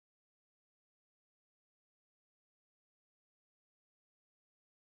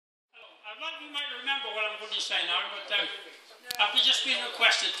A lot of you might remember what I'm going to say now, but I've just been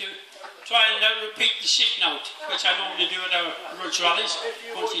requested to try and repeat the sick note, which I normally do at our Rudge Rallies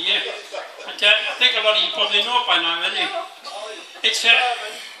once a year. But I think a lot of you probably know it by now, anyway. It's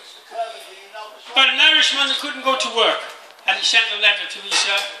about an Irishman that couldn't go to work, and he sent a letter to his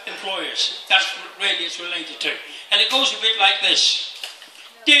employers. That's what really it's related to. And it goes a bit like this.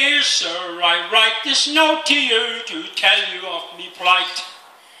 Dear sir, I write this note to you to tell you of me plight.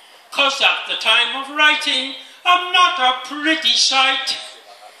 'Cause at the time of writing, I'm not a pretty sight.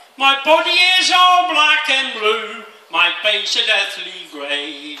 My body is all black and blue, my face a deathly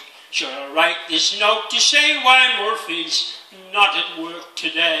grey. Should I write this note to say why Murphy's not at work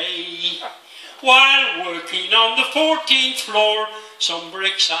today? While working on the 14th floor, some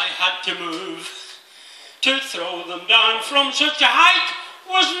bricks I had to move. To throw them down from such a height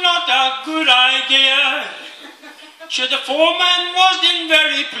was not a good idea. Sure, the foreman wasn't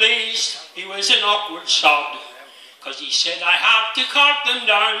very pleased. He was an awkward sod, 'cause he said I had to cart them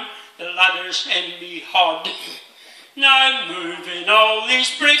down the ladders in me hod. Now moving all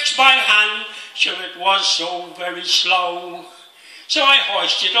these bricks by hand, sure it was so very slow. So I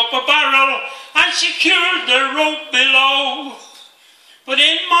hoisted up a barrel and secured the rope below. But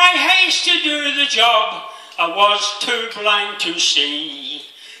in my haste to do the job, I was too blind to see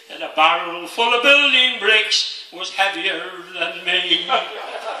that a barrel full of building bricks was heavier than me.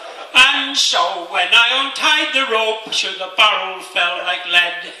 And so when I untied the rope, sure the barrel fell like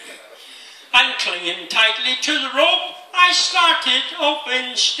lead. And clinging tightly to the rope, I started up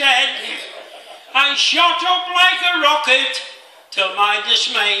instead. I shot up like a rocket, till my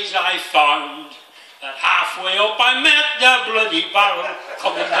dismays I found that halfway up I met the bloody barrel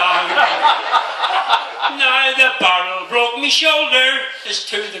coming down. Now the barrel broke me shoulder as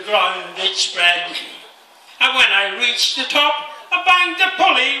to the ground it spread. And when I reached the top, I banged the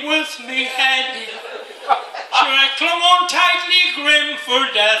pulley with me head. Sure, I clung on tightly, grim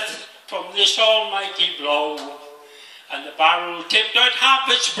for death from this almighty blow. And the barrel tipped out half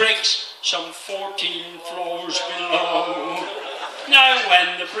its bricks, some 14 floors below. Now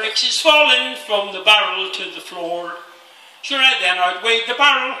when the bricks is fallen from the barrel to the floor, sure I then outweighed the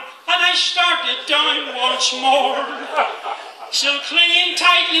barrel and I started down once more. Still clinging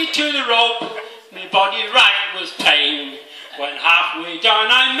tightly to the rope, me body racked with pain. When halfway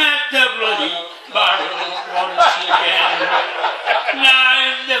down I met the bloody barrel once again.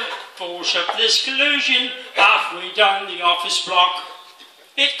 Now the force of this collision halfway down the office block,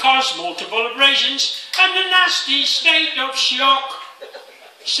 it caused multiple abrasions and a nasty state of shock.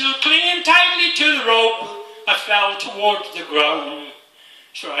 Still clinging tightly to the rope, I fell towards the ground.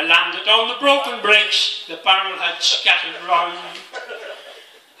 So I landed on the broken bricks the barrel had scattered round.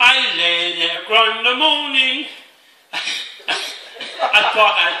 I lay there ground a moaning. I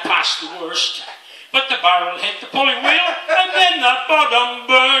thought I'd passed the worst, but the barrel hit the pulley wheel and then the bottom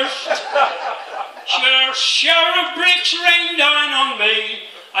burst. Sure, a shower of bricks rained down on me.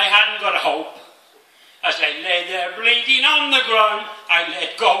 I hadn't got a hope. As I lay there bleeding on the ground, I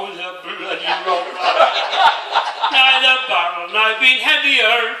let go of the bloody rope. Now the barrel now being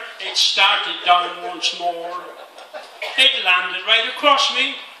heavier, it started down once more. It landed right across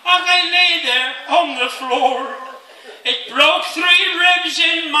me as I lay there on the floor. It broke 3 ribs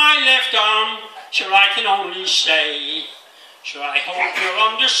in my left arm, sure I can only say. Sure I hope you'll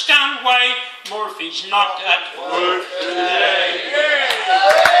understand why Murphy's not at work today.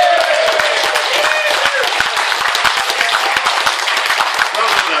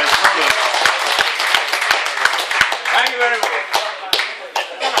 Thank you very much. I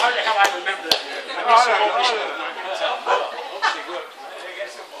don't know how the hell I remember that.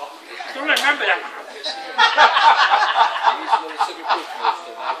 I don't remember that one.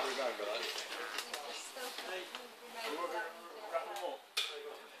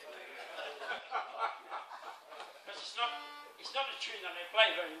 It's not a tune that I play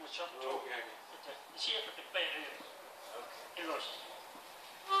very much on the talk. Let's see if I can play it anyway. Here goes.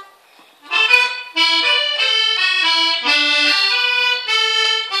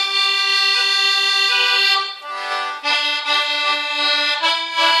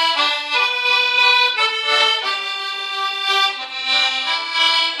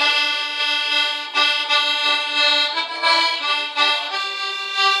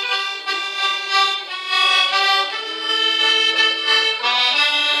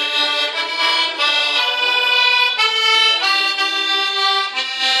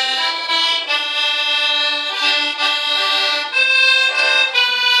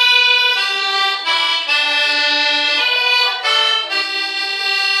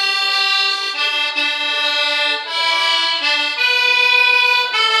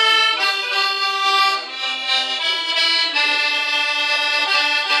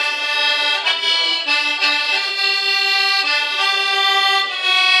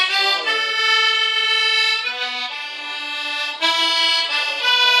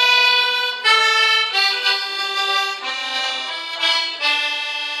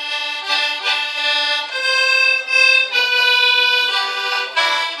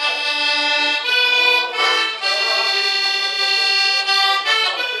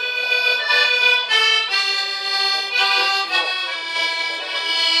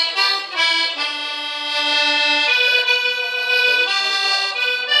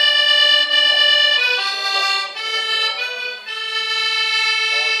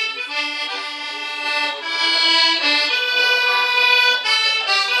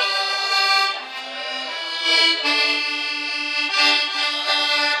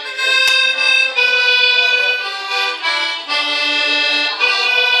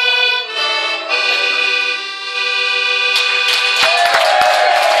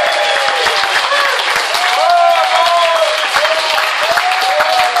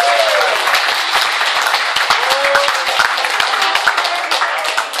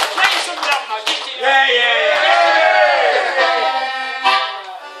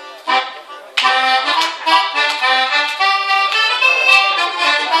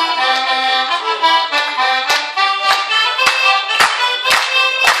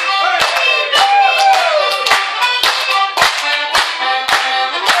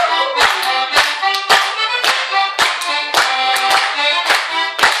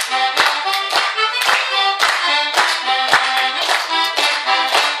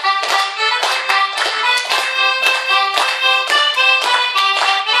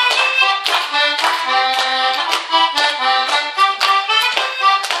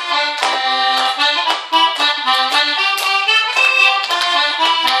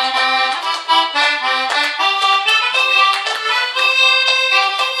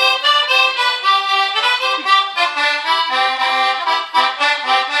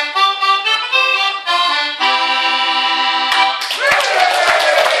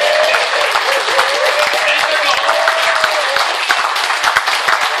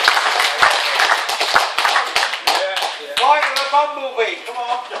 Come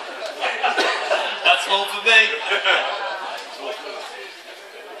on. That's all for me.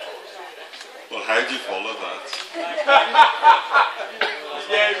 Well, how do you follow that?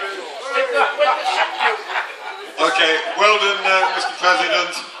 Okay, well done, Mr.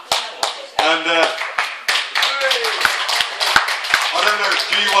 President. And I don't know,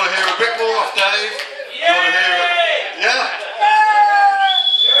 do you want to hear a bit more off Dave? Do you want to hear it? Yeah?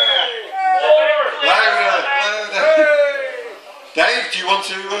 Louder, louder. Dave, do you want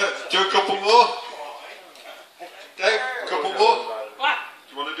to do a couple more? Dave, a couple more? Do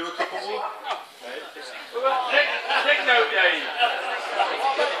you want to do a couple more? Take no, Dave.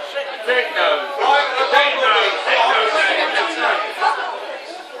 Take no. Take no.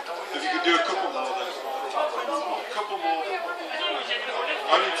 If you could do a couple more, then. A couple more.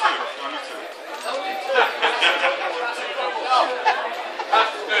 Only two. Only two.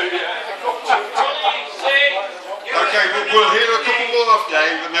 Okay, we'll hear a couple more off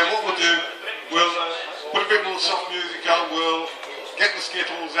Dave, and then what we'll do, we'll put a bit more soft music on, we'll get the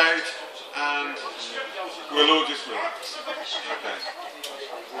Skittles out, and we'll all just relax. Okay.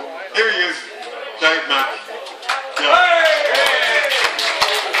 Here he is, Dave Mack. Yeah.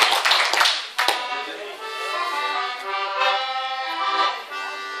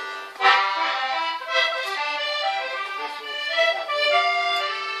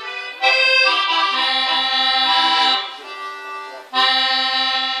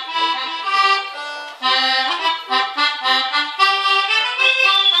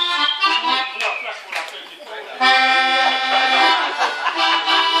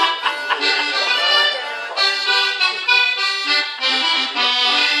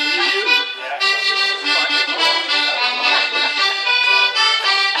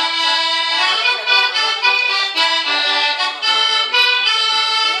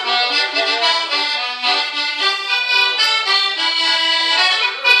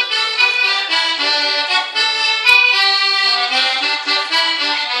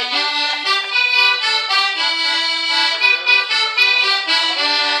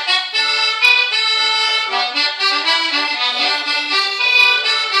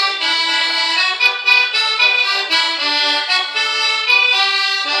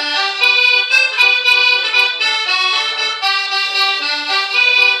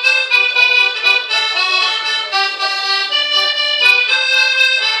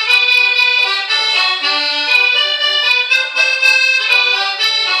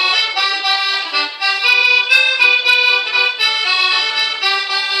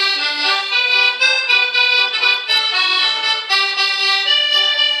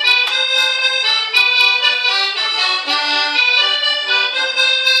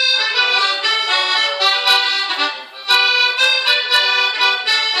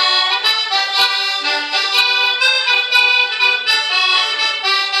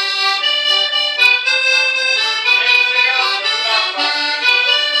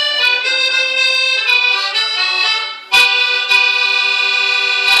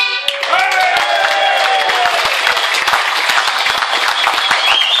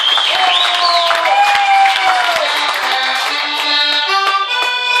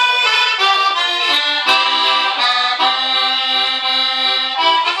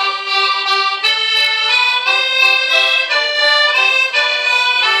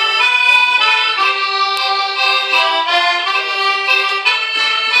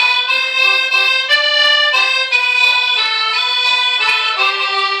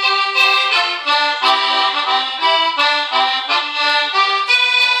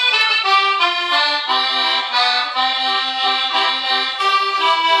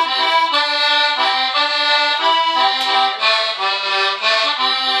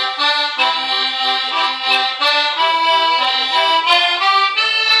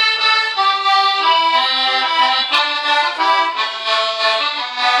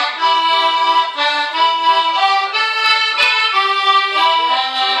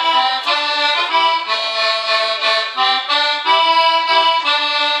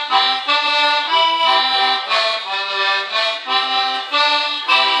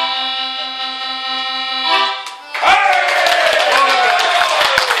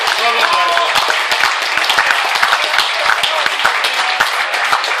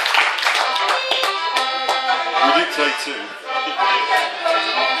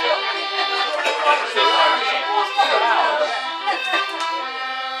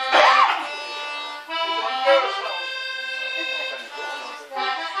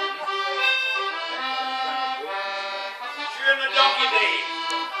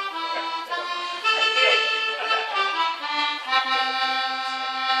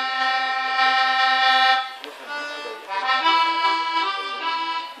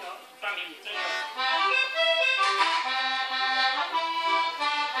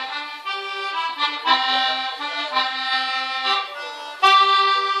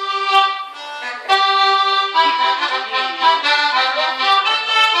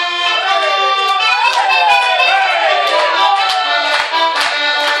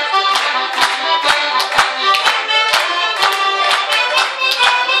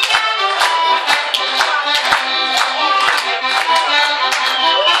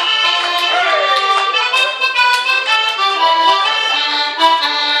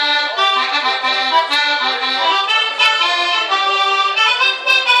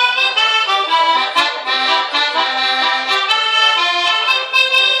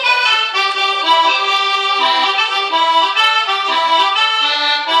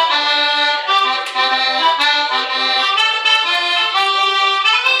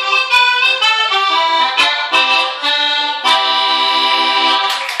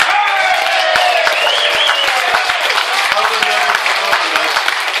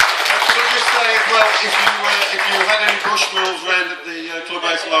 if you had any bushmills round at the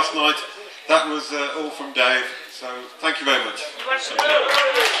clubhouse last night, that was all from Dave. So thank you very much.